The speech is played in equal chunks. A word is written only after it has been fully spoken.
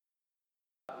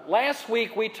Last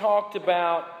week we talked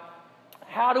about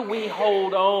how do we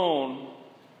hold on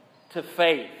to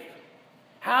faith?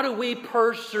 How do we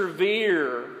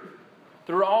persevere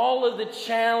through all of the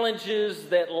challenges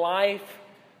that life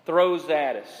throws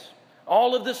at us?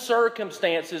 All of the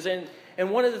circumstances.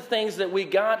 And one of the things that we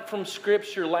got from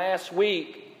Scripture last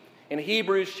week in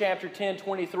Hebrews chapter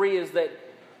 10:23 is that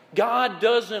God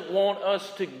doesn't want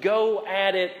us to go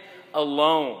at it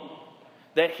alone.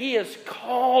 That He has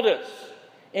called us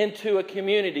into a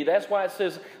community. That's why it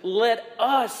says, let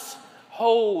us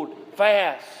hold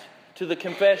fast to the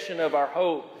confession of our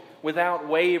hope without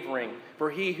wavering,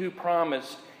 for He who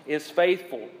promised is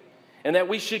faithful. And that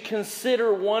we should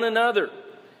consider one another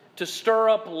to stir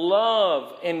up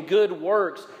love and good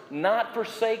works, not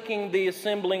forsaking the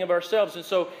assembling of ourselves. And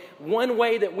so one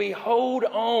way that we hold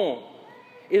on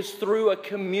is through a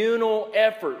communal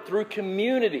effort, through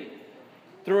community,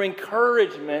 through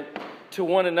encouragement to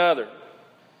one another.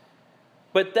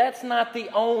 But that's not the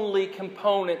only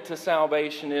component to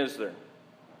salvation, is there?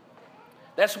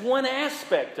 That's one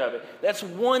aspect of it. That's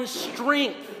one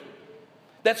strength.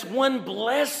 That's one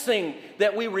blessing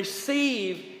that we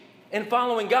receive in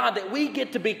following God, that we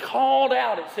get to be called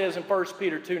out, it says in 1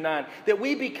 Peter 2:9, that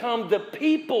we become the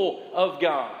people of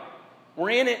God.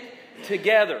 We're in it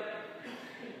together.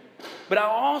 But I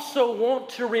also want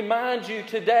to remind you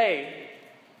today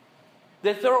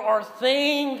that there are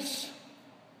things,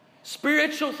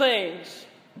 spiritual things,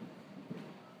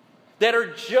 that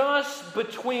are just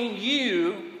between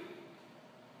you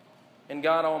and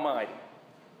God Almighty.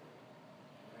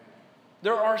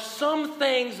 There are some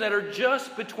things that are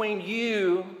just between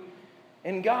you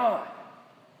and God.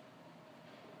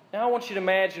 Now I want you to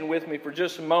imagine with me for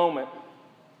just a moment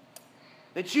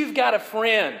that you've got a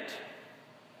friend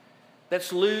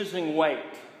that's losing weight.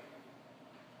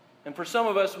 And for some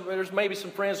of us, there's maybe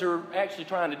some friends who are actually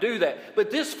trying to do that.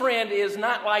 But this friend is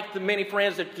not like the many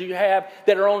friends that you have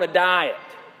that are on a diet.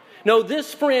 No,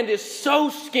 this friend is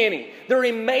so skinny. They're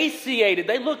emaciated.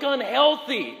 They look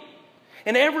unhealthy.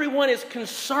 And everyone is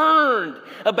concerned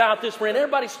about this friend.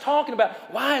 Everybody's talking about,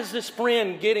 why is this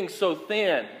friend getting so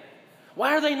thin?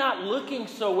 Why are they not looking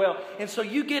so well? And so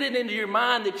you get it into your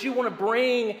mind that you want to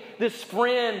bring this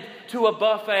friend to a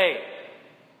buffet.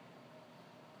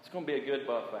 It's going to be a good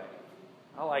buffet.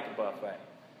 I like a buffet.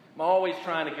 I'm always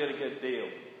trying to get a good deal.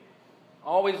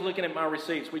 Always looking at my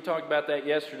receipts. We talked about that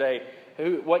yesterday.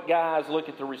 What guys look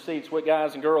at the receipts? What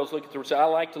guys and girls look at the receipts? I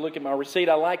like to look at my receipt.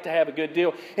 I like to have a good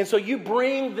deal. And so you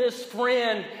bring this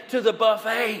friend to the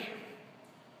buffet.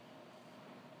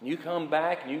 You come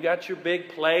back and you got your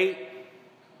big plate,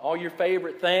 all your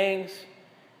favorite things.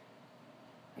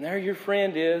 And there your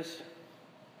friend is.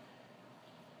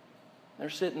 They're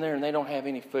sitting there and they don't have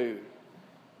any food.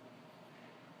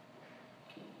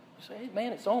 You say, hey,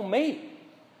 man, it's on me.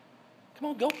 Come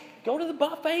on, go to the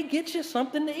buffet, get you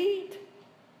something to eat.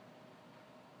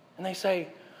 And they say,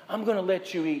 I'm going to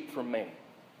let you eat from me.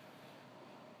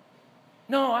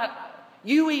 No,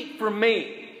 you eat from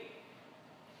me.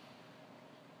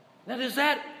 Now, does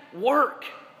that work?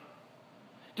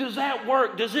 Does that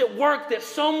work? Does it work that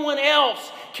someone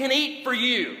else can eat for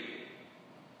you?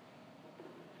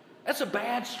 That's a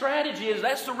bad strategy.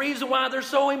 That's the reason why they're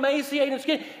so emaciated and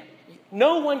skinny.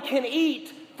 No one can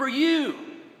eat for you.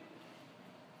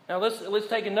 Now let's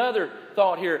take another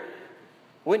thought here.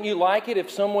 Wouldn't you like it if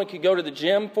someone could go to the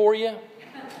gym for you?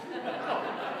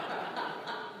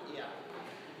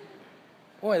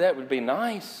 Boy, that would be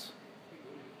nice.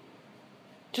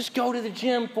 Just go to the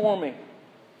gym for me.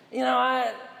 You know,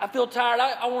 I feel tired.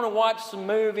 I want to watch some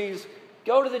movies.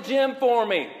 Go to the gym for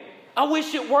me. I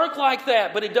wish it worked like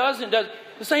that, but it doesn't. The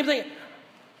same thing.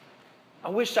 I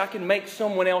wish I could make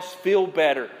someone else feel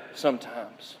better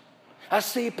sometimes. I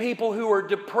see people who are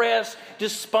depressed,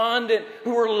 despondent,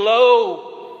 who are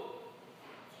low.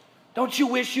 Don't you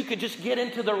wish you could just get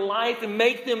into their life and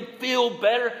make them feel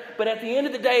better? But at the end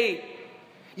of the day,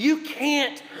 you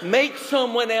can't make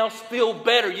someone else feel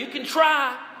better. You can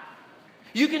try.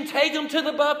 You can take them to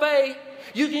the buffet.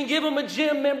 You can give them a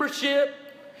gym membership.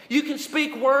 You can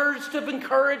speak words of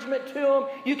encouragement to them.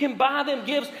 You can buy them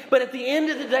gifts. But at the end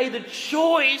of the day, the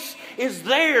choice is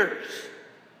theirs,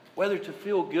 whether to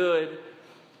feel good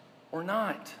or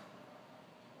not.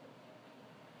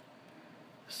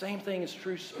 The same thing is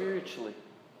true spiritually.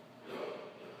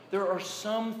 There are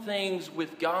some things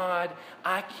with God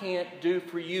I can't do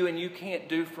for you and you can't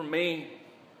do for me.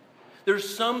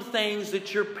 There's some things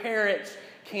that your parents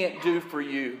can't do for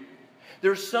you.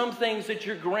 There's some things that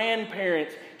your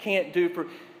grandparents can't do for you.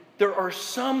 There are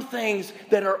some things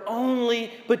that are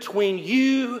only between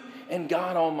you and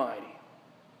God Almighty.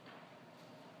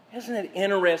 Isn't it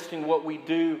interesting what we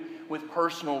do with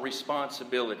personal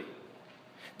responsibility?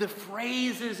 The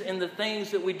phrases and the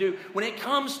things that we do. When it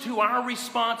comes to our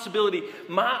responsibility,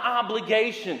 my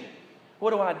obligation,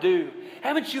 what do?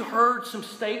 Haven't you heard some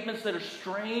statements that are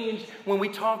strange when we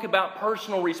talk about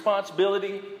personal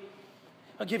responsibility?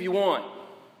 I'll give you one.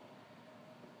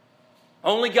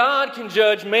 Only God can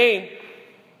judge me.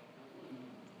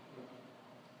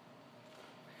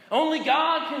 Only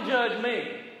God can judge me.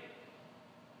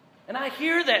 And I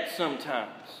hear that sometimes.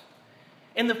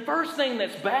 And the first thing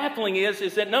that's baffling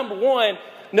is that number one,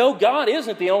 no, God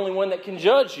isn't the only one that can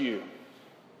judge you.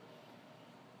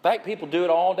 In fact, people do it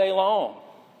all day long.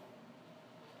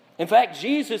 In fact,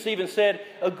 Jesus even said,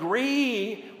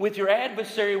 agree with your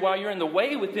adversary while you're in the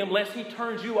way with him, lest he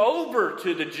turns you over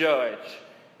to the judge,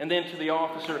 and then to the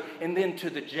officer, and then to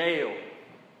the jail.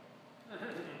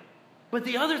 But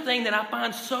the other thing that I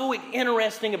find so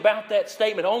interesting about that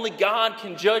statement, only God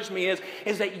can judge me,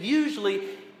 is that usually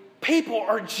people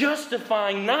are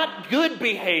justifying not good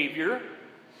behavior,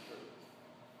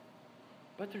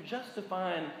 but they're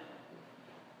justifying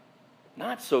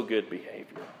not so good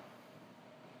behavior.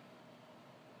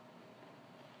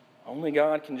 Only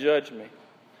God can judge me.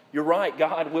 You're right,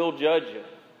 God will judge you.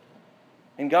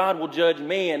 And God will judge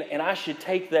me, and I should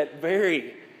take that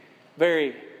very,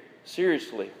 very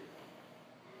seriously.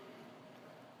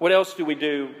 What else do we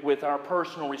do with our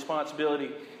personal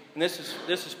responsibility? And this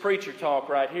is preacher talk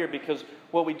right here, because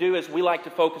what we do is we like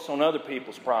to focus on other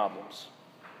people's problems.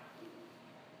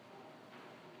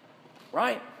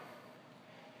 Right?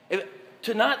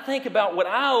 To not think about what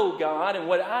I owe God and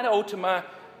what I owe to my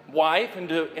wife and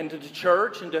to the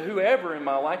church and to whoever in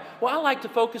my life. Well, I like to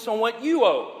focus on what you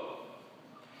owe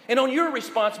and on your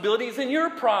responsibilities and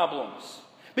your problems,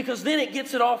 because then it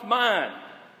gets it off mine.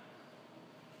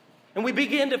 And we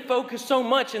begin to focus so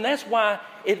much, and that's why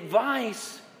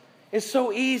advice is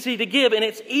so easy to give, and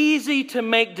it's easy to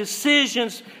make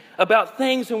decisions about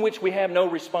things in which we have no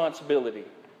responsibility.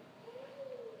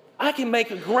 I can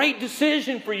make a great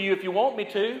decision for you if you want me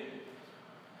to.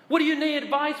 What do you need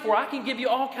advice for? I can give you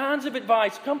all kinds of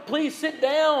advice. Come, please, sit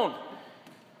down.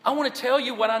 I want to tell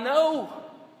you what I know.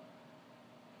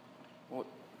 Well,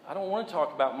 I don't want to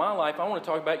talk about my life. I want to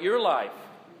talk about your life.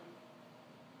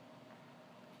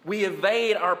 We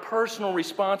evade our personal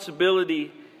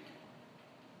responsibility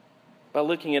by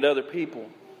looking at other people.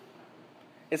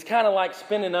 It's kind of like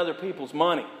spending other people's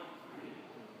money.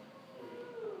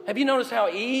 Have you noticed how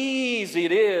easy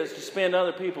it is to spend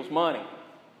other people's money?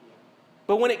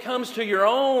 But when it comes to your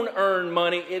own earned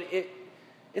money,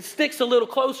 it sticks a little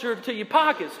closer to your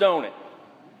pockets, don't it?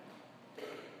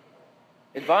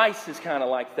 Advice is kind of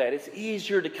like that. It's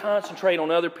easier to concentrate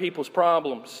on other people's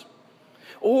problems.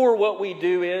 Or what we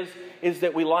do is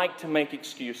that we like to make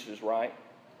excuses, right?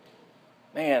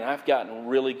 Man, I've gotten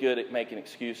really good at making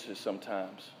excuses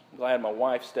sometimes. I'm glad my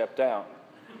wife stepped out.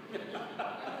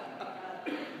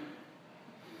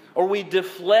 Or we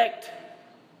deflect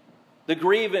the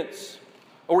grievance,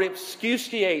 or we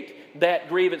excusate that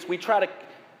grievance. We try to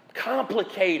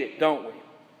complicate it, don't we?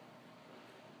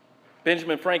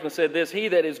 Benjamin Franklin said this: he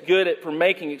that is good for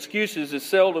making excuses is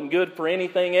seldom good for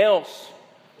anything else.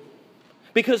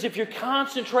 Because if you're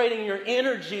concentrating your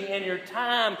energy and your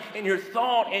time and your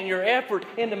thought and your effort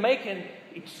into making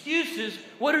excuses,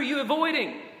 what are you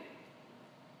avoiding?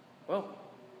 Well,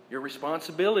 your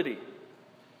responsibility.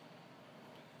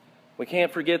 We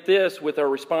can't forget this with our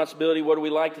responsibility. What do we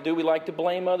like to do? We like to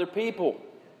blame other people.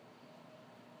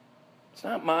 It's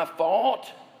not my fault.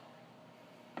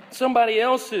 It's somebody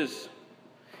else's.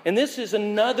 And this is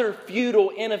another futile,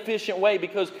 inefficient way,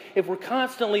 because if we're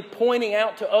constantly pointing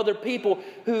out to other people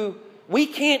who we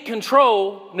can't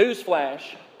control, newsflash,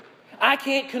 I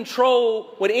can't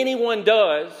control what anyone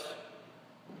does,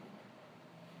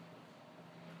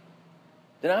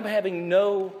 then I'm having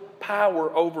no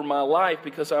power over my life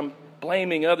because I'm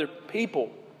blaming other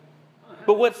people.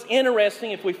 But what's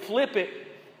interesting, if we flip it,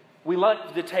 we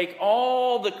like to take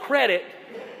all the credit,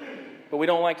 but we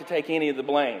don't like to take any of the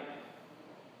blame.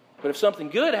 But if something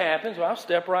good happens, well, I'll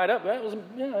step right up. That was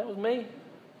me.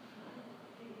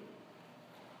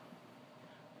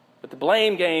 But the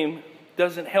blame game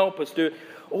doesn't help us do it.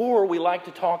 Or we like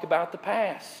to talk about the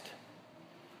past.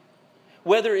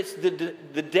 Whether it's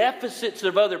the deficits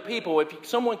of other people. If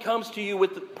someone comes to you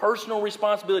with personal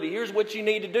responsibility, here's what you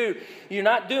need to do. You're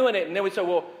not doing it. And then we say,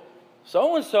 well,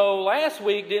 so-and-so last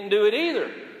week didn't do it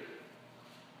either.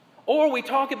 Or we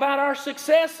talk about our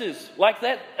successes, like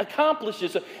that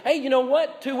accomplishes. Hey, you know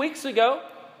what? 2 weeks ago,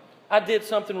 I did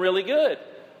something really good.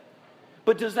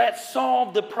 But does that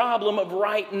solve the problem of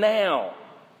right now?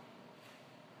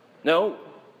 No.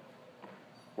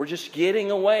 We're just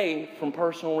getting away from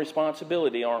personal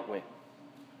responsibility, aren't we?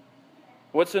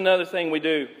 What's another thing we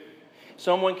do?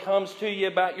 Someone comes to you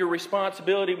about your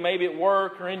responsibility, maybe at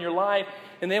work or in your life,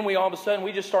 and then all of a sudden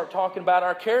we just start talking about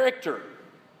our character.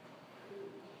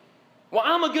 Well,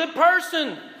 I'm a good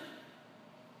person.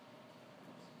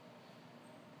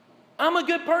 I'm a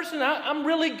good person. I'm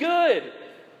really good.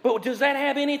 But does that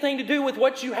have anything to do with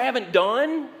what you haven't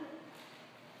done?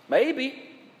 Maybe.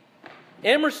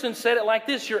 Emerson said it like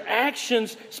this: your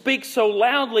actions speak so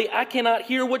loudly, I cannot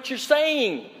hear what you're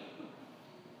saying.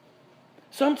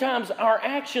 Sometimes our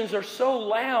actions are so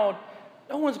loud,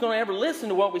 no one's going to ever listen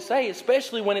to what we say,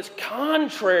 especially when it's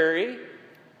contrary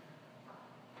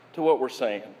to what we're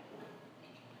saying. And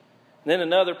then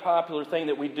another popular thing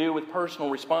that we do with personal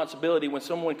responsibility, when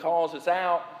someone calls us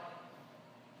out,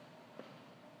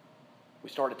 we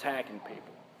start attacking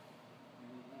people.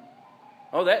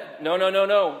 Oh,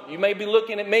 no. You may be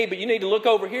looking at me, but you need to look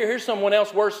over here. Here's someone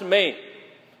else worse than me.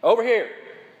 Over here.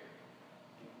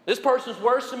 This person's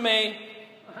worse than me.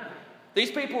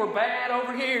 These people are bad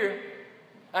over here.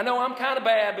 I know I'm kind of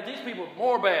bad, but these people are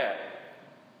more bad.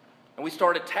 And we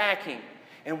start attacking.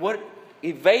 And what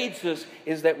evades us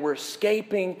is that we're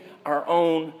escaping our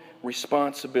own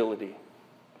responsibility.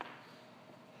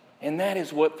 And that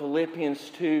is what Philippians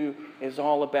 2 is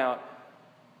all about.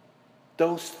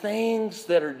 Those things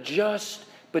that are just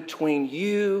between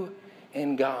you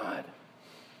and God.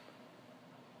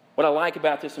 What I like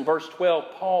about this in verse 12,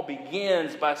 Paul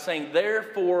begins by saying,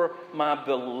 therefore, my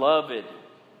beloved.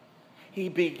 He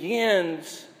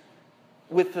begins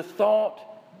with the thought,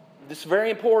 this is very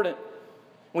important.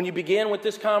 When you begin with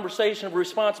this conversation of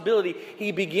responsibility,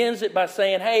 he begins it by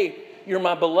saying, hey, you're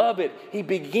my beloved. He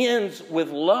begins with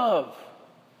love.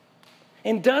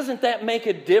 And doesn't that make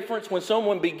a difference when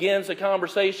someone begins a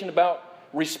conversation about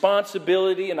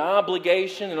responsibility and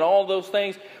obligation and all those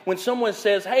things? When someone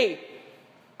says, hey,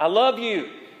 I love you.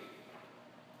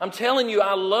 I'm telling you,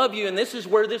 I love you. And this is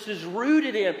where this is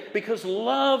rooted in, because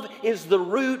love is the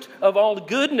root of all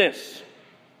goodness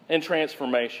and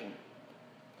transformation.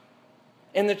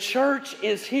 And the church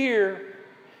is here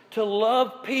to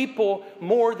love people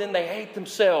more than they hate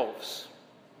themselves.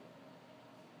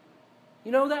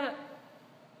 You know that?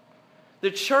 The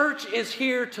church is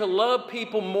here to love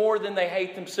people more than they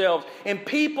hate themselves. And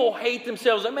people hate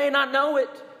themselves. They may not know it.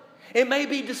 It may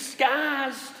be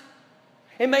disguised.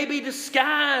 It may be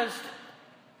disguised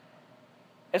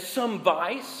as some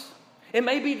vice. It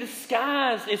may be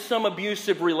disguised as some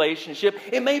abusive relationship.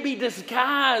 It may be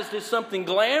disguised as something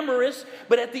glamorous.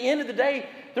 But at the end of the day,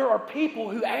 there are people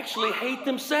who actually hate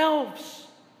themselves.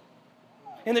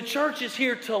 And the church is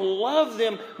here to love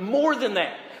them more than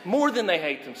that. More than they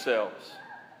hate themselves.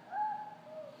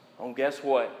 Oh, guess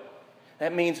what?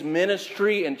 That means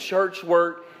ministry and church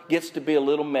work gets to be a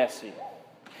little messy.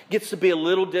 Gets to be a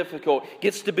little difficult.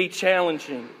 Gets to be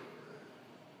challenging.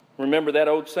 Remember that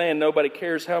old saying, nobody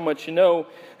cares how much you know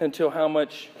until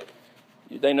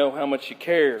they know how much you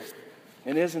care.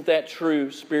 And isn't that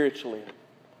true spiritually?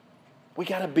 We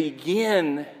got to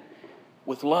begin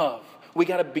with love. We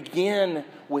got to begin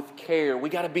with care. We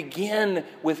got to begin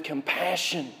with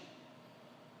compassion.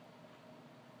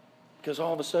 Because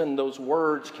all of a sudden those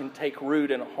words can take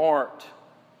root in a heart.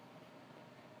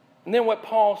 And then what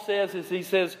Paul says is, he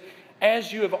says,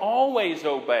 as you have always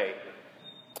obeyed.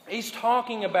 He's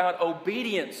talking about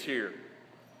obedience here.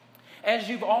 As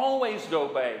you've always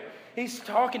obeyed. He's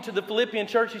talking to the Philippian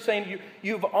church. He's saying,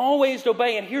 you've always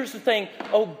obeyed. And here's the thing,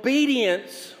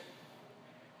 obedience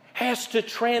has to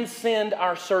transcend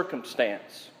our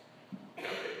circumstance.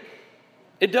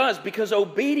 It does, because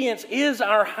obedience is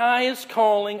our highest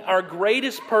calling, our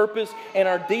greatest purpose, and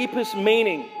our deepest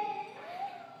meaning.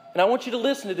 And I want you to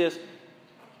listen to this.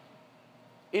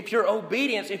 If you're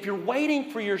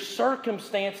waiting for your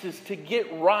circumstances to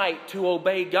get right to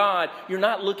obey God, you're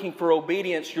not looking for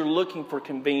obedience, you're looking for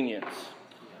convenience.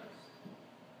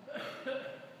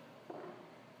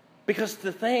 Because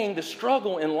the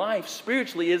struggle in life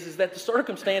spiritually is that the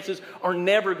circumstances are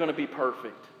never going to be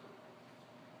perfect.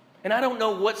 And I don't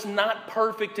know what's not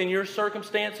perfect in your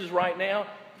circumstances right now,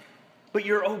 but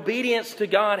your obedience to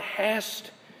God has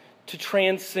to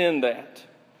transcend that.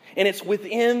 And it's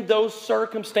within those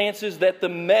circumstances that the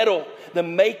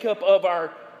makeup of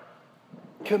our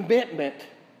commitment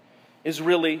is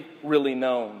really, really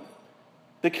known.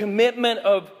 The commitment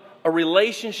of a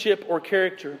relationship or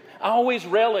character. I always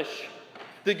relish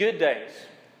the good days.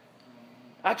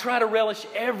 I try to relish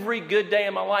every good day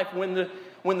in my life when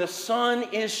the sun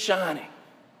is shining.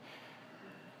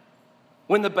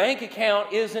 When the bank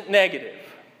account isn't negative.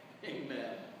 Amen.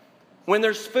 When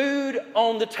there's food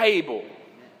on the table.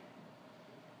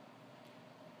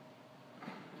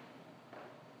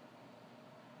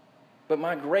 But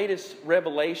my greatest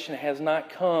revelation has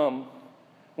not come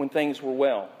when things were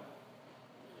well.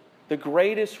 The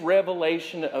greatest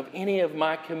revelation of any of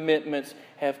my commitments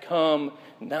have come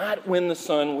not when the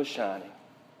sun was shining,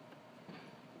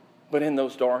 but in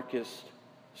those darkest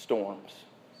storms.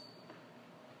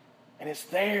 And it's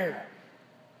there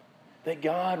that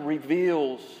God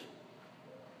reveals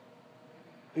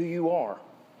who you are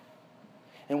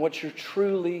and what you're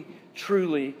truly,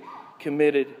 truly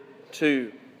committed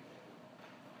to.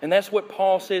 And that's what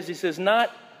Paul says. He says, not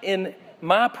in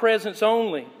my presence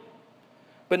only,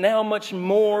 but now much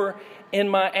more in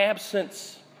my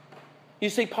absence.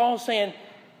 You see, Paul's saying,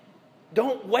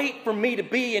 don't wait for me to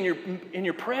be in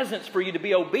your presence for you to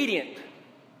be obedient.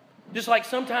 Just like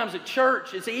sometimes at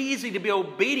church, it's easy to be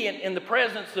obedient in the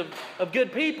presence of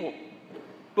good people.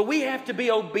 But we have to be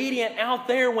obedient out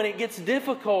there when it gets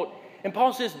difficult. And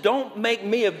Paul says, don't make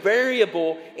me a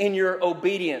variable in your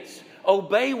obedience.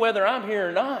 Obey whether I'm here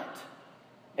or not.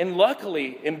 And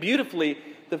luckily and beautifully,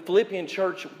 the Philippian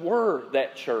church were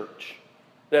that church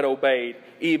that obeyed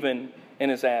even in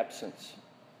his absence.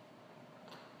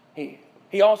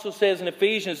 He also says in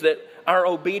Ephesians that our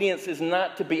obedience is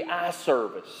not to be eye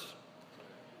service,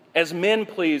 as men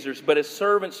pleasers, but as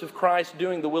servants of Christ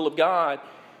doing the will of God.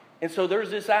 And so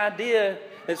there's this idea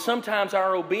that sometimes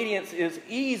our obedience is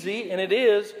easy, and it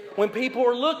is when people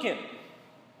are looking,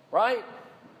 right?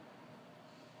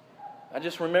 I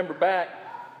just remember back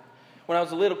when I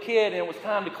was a little kid and it was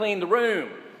time to clean the room.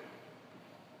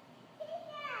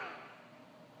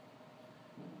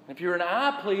 If you're an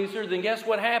eye pleaser, then guess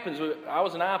what happens? I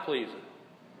was an eye pleaser.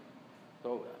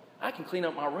 So I can clean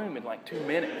up my room in like 2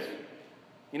 minutes.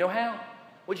 You know how?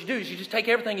 What you do is you just take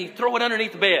everything and you throw it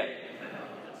underneath the bed.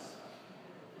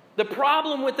 The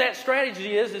problem with that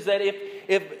strategy is that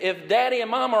if daddy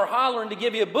and mama are hollering to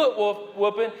give you a butt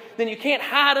whooping, then you can't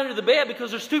hide under the bed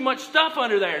because there's too much stuff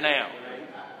under there now.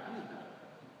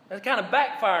 That kind of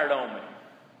backfired on me.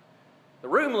 The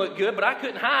room looked good, but I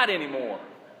couldn't hide anymore.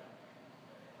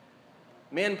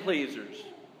 Men pleasers,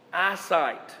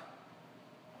 eyesight.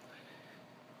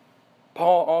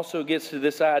 Paul also gets to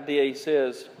this idea. He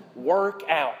says, work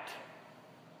out.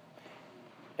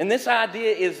 And this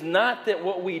idea is not that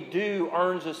what we do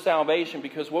earns us salvation,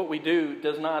 because what we do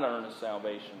does not earn us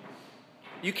salvation.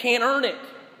 You can't earn it.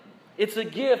 It's a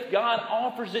gift. God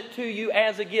offers it to you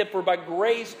as a gift. For by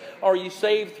grace are you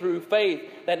saved through faith,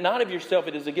 that not of yourself,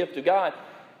 it is a gift of God.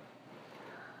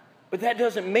 But that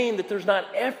doesn't mean that there's not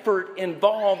effort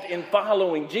involved in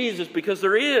following Jesus, because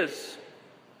there is.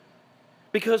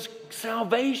 Because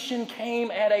salvation came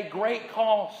at a great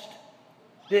cost,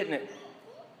 didn't it?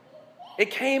 It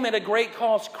came at a great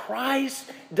cost. Christ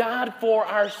died for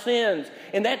our sins.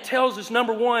 And that tells us,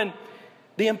 number one,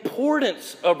 the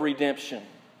importance of redemption.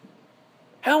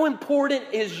 How important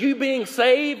is you being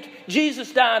saved?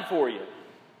 Jesus died for you.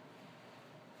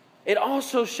 It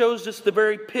also shows us the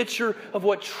very picture of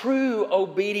what true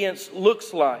obedience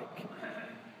looks like.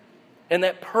 And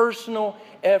that personal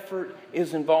effort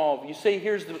is involved. You see,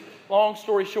 here's the long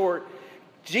story short.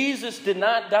 Jesus did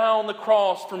not die on the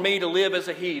cross for me to live as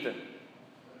a heathen.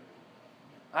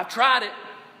 I've tried it.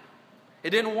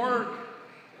 It didn't work.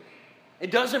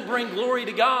 It doesn't bring glory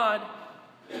to God.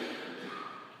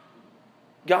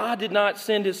 God did not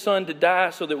send His Son to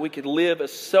die so that we could live a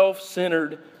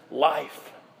self-centered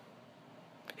life.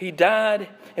 He died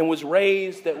and was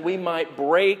raised that we might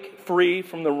break free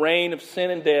from the reign of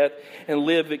sin and death and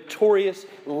live victorious,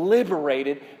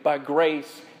 liberated by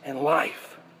grace and life.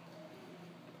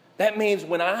 That means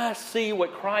when I see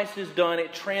what Christ has done,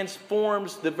 it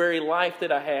transforms the very life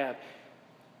that I have.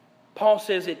 Paul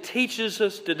says it teaches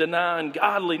us to deny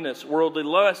ungodliness, worldly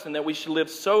lust, and that we should live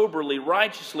soberly,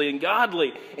 righteously, and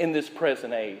godly in this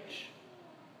present age.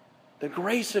 The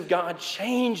grace of God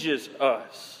changes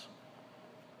us.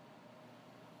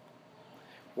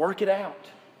 Work it out.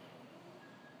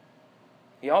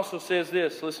 He also says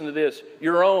this, listen to this,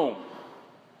 your own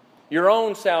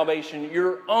salvation,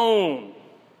 your own.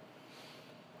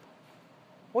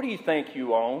 What do you think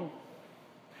you own?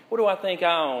 What do I think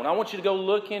I own? I want you to go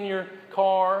look in your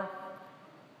car,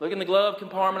 look in the glove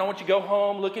compartment. I want you to go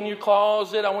home, look in your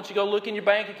closet. I want you to go look in your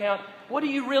bank account. What do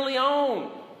you really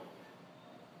own?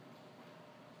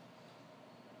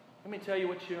 Let me tell you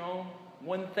what you own.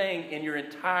 One thing in your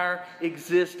entire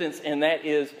existence, and that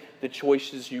is the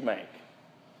choices you make.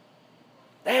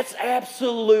 That's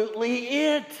absolutely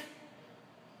it.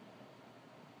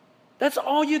 That's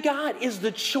all you got is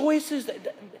the choices.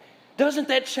 Doesn't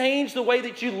that change the way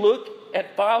that you look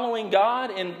at following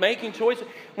God and making choices?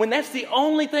 When that's the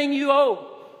only thing you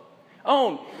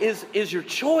own is your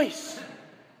choice.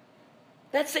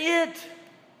 That's it.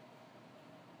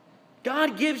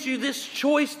 God gives you this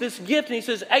choice, this gift, and He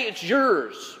says, hey, it's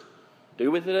yours.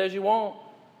 Do with it as you want.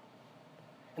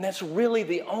 And that's really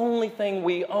the only thing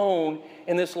we own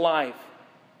in this life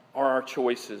are our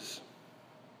choices.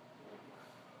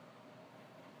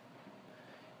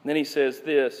 And then He says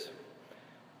this,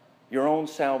 your own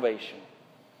salvation.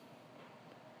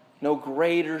 No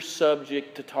greater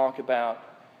subject to talk about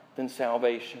than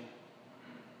salvation.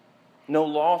 No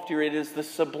loftier. It is the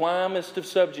sublimest of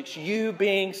subjects. You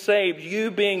being saved,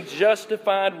 you being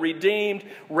justified, redeemed,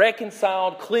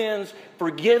 reconciled, cleansed,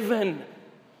 forgiven.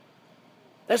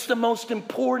 That's the most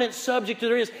important subject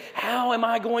there is. How am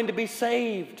I going to be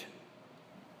saved?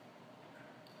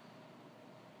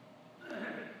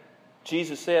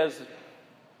 Jesus says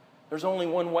there's only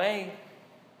one way.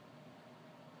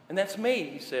 And that's me,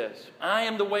 He says. I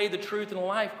am the way, the truth, and the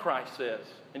life, Christ says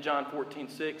in John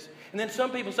 14:6. And then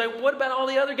some people say, well, what about all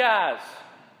the other guys?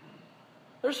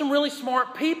 There's some really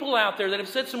smart people out there that have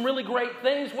said some really great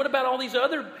things. What about all these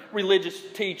other religious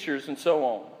teachers and so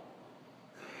on?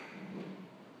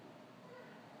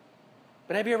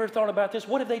 But have you ever thought about this?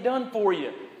 What have they done for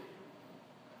you?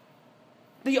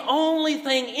 The only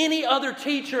thing any other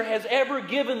teacher has ever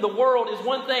given the world is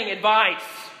one thing, advice.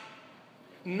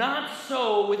 Not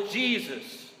so with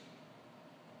Jesus.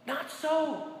 Not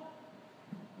so.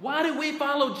 Why do we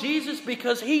follow Jesus?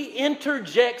 Because He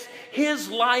interjects His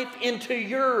life into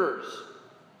yours.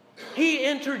 He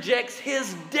interjects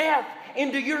His death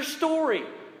into your story.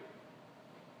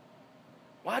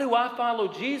 Why do I follow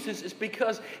Jesus? It's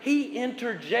because He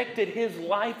interjected His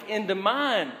life into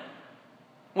mine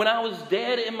when I was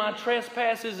dead in my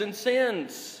trespasses and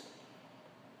sins.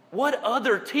 What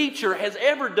other teacher has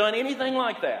ever done anything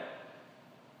like that?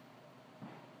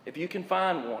 If you can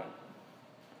find one,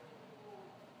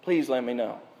 please let me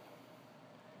know.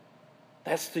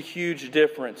 That's the huge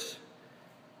difference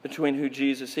between who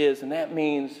Jesus is, and that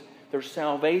means there's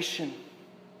salvation.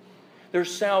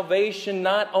 There's salvation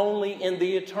not only in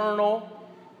the eternal,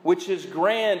 which is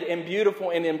grand and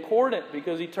beautiful and important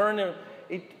because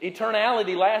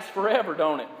eternality lasts forever,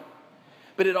 don't it?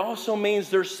 But it also means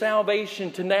there's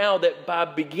salvation to now, that by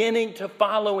beginning to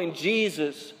following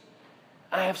Jesus,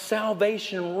 I have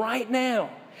salvation right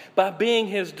now by being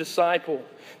His disciple.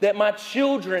 That my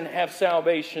children have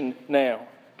salvation now.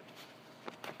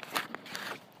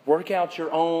 Work out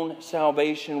your own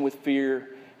salvation with fear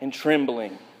and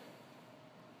trembling.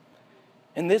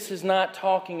 And this is not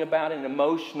talking about an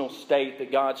emotional state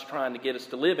that God's trying to get us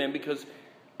to live in, because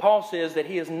Paul says that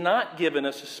He has not given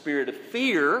us a spirit of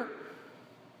fear,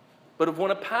 but of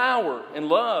one of power and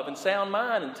love and sound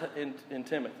mind in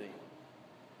Timothy.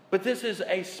 But this is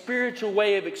a spiritual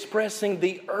way of expressing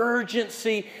the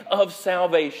urgency of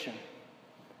salvation.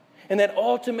 And that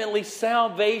ultimately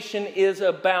salvation is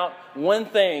about one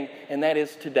thing, and that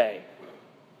is today.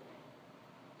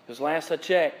 Because last I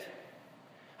checked,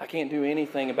 I can't do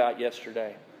anything about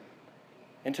yesterday.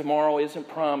 And tomorrow isn't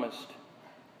promised.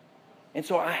 And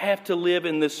so I have to live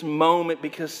in this moment,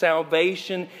 because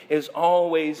salvation is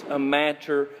always a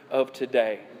matter of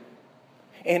today.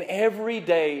 And every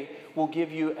day will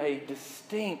give you a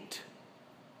distinct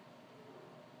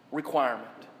requirement.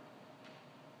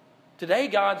 Today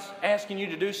God's asking you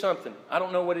to do something. I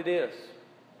don't know what it is.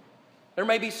 There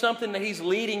may be something that He's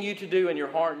leading you to do in your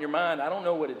heart and your mind. I don't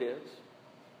know what it is.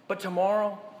 But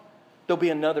tomorrow there'll be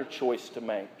another choice to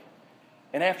make.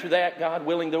 And after that, God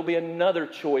willing, there'll be another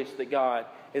choice that God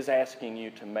is asking you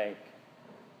to make.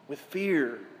 With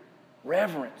fear,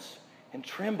 reverence, and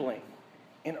trembling,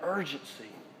 and urgency.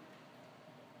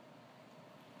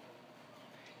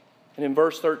 And in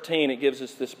verse 13, it gives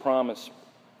us this promise.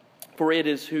 For it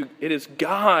is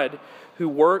God who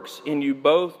works in you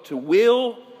both to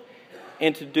will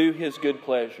and to do His good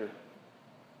pleasure.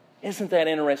 Isn't that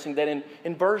interesting? That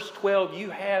in verse 12,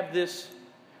 you have this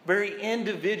very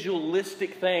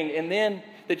individualistic thing, and then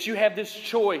that you have this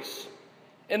choice.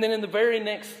 And then in the very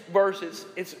next verse,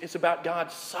 it's about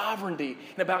God's sovereignty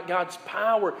and about God's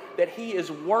power, that He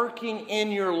is working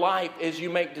in your life as you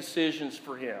make decisions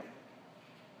for Him.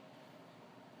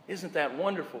 Isn't that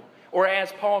wonderful? Or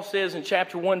as Paul says in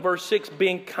chapter 1, verse 6,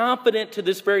 being confident to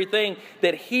this very thing,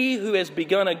 that He who has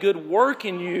begun a good work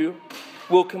in you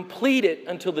will complete it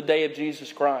until the day of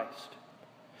Jesus Christ.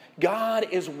 God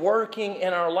is working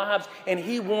in our lives, and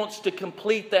He wants to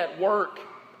complete that work.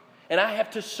 And I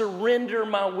have to surrender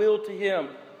my will to Him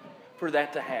for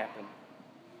that to happen.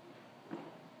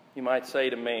 You might say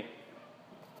to me,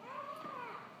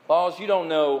 Laws, you don't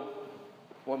know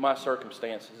what my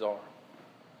circumstances are.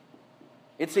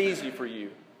 It's easy for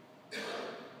you.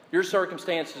 Your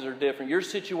circumstances are different. Your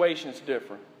situation is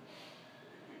different.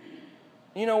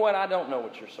 You know what? I don't know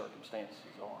what your circumstances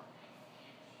are.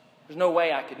 There's no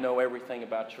way I could know everything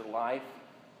about your life.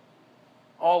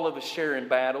 All of us share in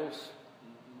battles.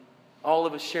 All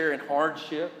of us share in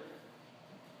hardship.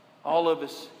 All of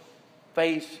us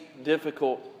face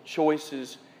difficult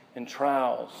choices and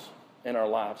trials in our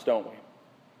lives, don't we?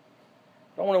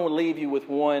 I want to leave you with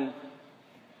one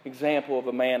example of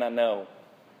a man I know.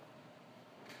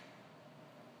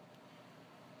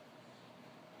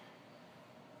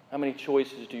 How many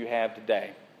choices do you have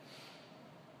today?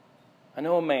 I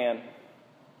know a man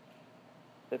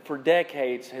that for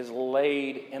decades has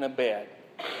laid in a bed,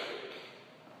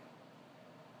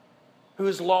 who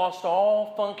has lost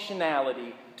all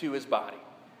functionality to his body,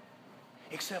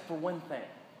 except for one thing.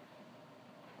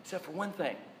 Except for one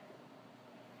thing.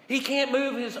 He can't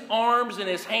move his arms and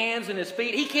his hands and his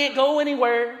feet. He can't go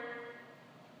anywhere.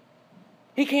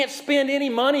 He can't spend any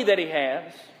money that he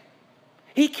has.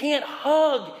 He can't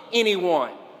hug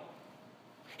anyone.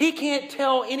 He can't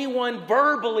tell anyone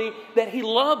verbally that he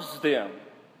loves them.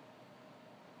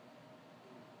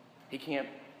 He can't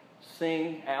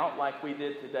sing out like we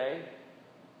did today.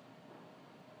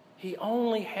 He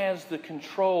only has the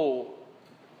control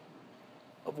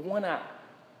of one eye.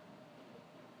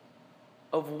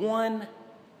 Of one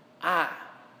eye.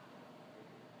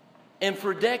 And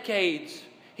for decades,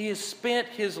 he has spent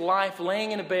his life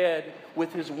laying in a bed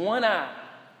with his one eye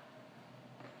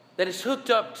that is hooked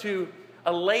up to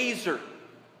a laser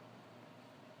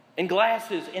and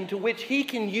glasses into which he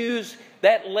can use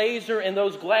that laser and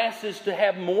those glasses to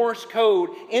have Morse code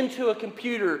into a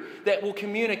computer that will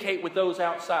communicate with those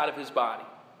outside of his body.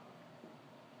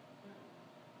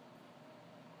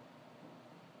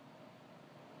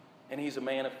 And he's a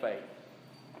man of faith.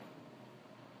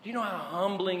 Do you know how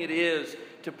humbling it is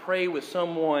to pray with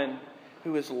someone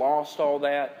who has lost all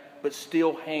that but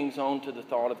still hangs on to the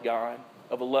thought of God,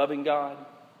 of a loving God?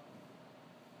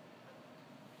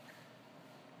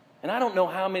 And I don't know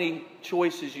how many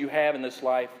choices you have in this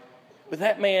life, but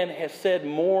that man has said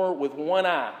more with one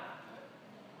eye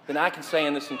than I can say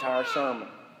in this entire sermon.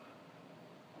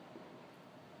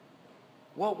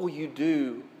 What will you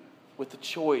do with the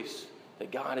choice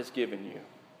that God has given you?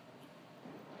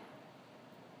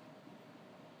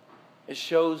 It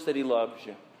shows that He loves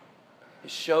you.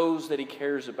 It shows that He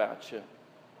cares about you.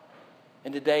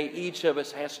 And today, each of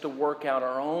us has to work out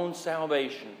our own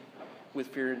salvation with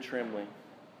fear and trembling.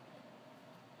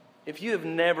 If you have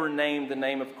never named the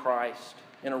name of Christ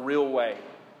in a real way,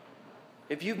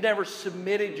 if you've never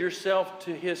submitted yourself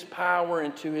to His power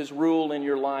and to His rule in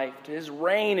your life, to His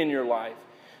reign in your life,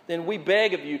 then we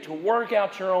beg of you to work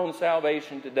out your own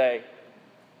salvation today.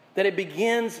 That it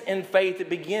begins in faith, it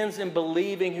begins in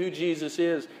believing who Jesus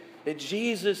is. That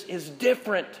Jesus is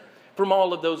different from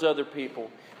all of those other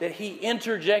people. That He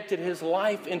interjected His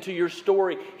life into your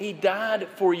story. He died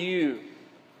for you.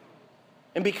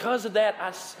 And because of that,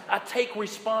 I take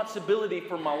responsibility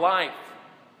for my life.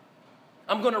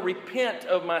 I'm going to repent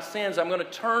of my sins. I'm going to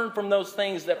turn from those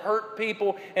things that hurt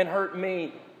people and hurt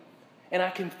me. And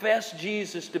I confess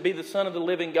Jesus to be the Son of the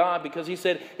living God, because He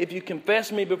said, if you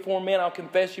confess me before men, I'll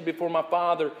confess you before my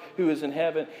Father who is in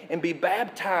heaven. And be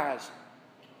baptized.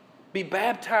 Be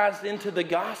baptized into the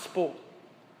gospel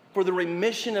for the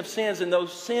remission of sins. And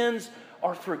those sins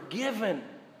are forgiven.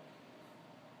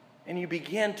 And you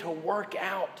begin to work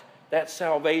out that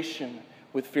salvation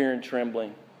with fear and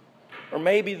trembling. Or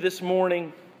maybe this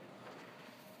morning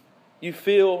you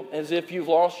feel as if you've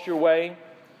lost your way,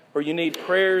 or you need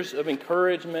prayers of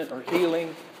encouragement or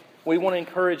healing. We want to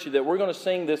encourage you that we're going to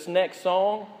sing this next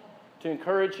song to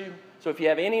encourage you. So if you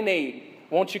have any need,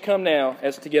 won't you come now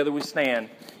as together we stand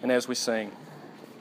and as we sing.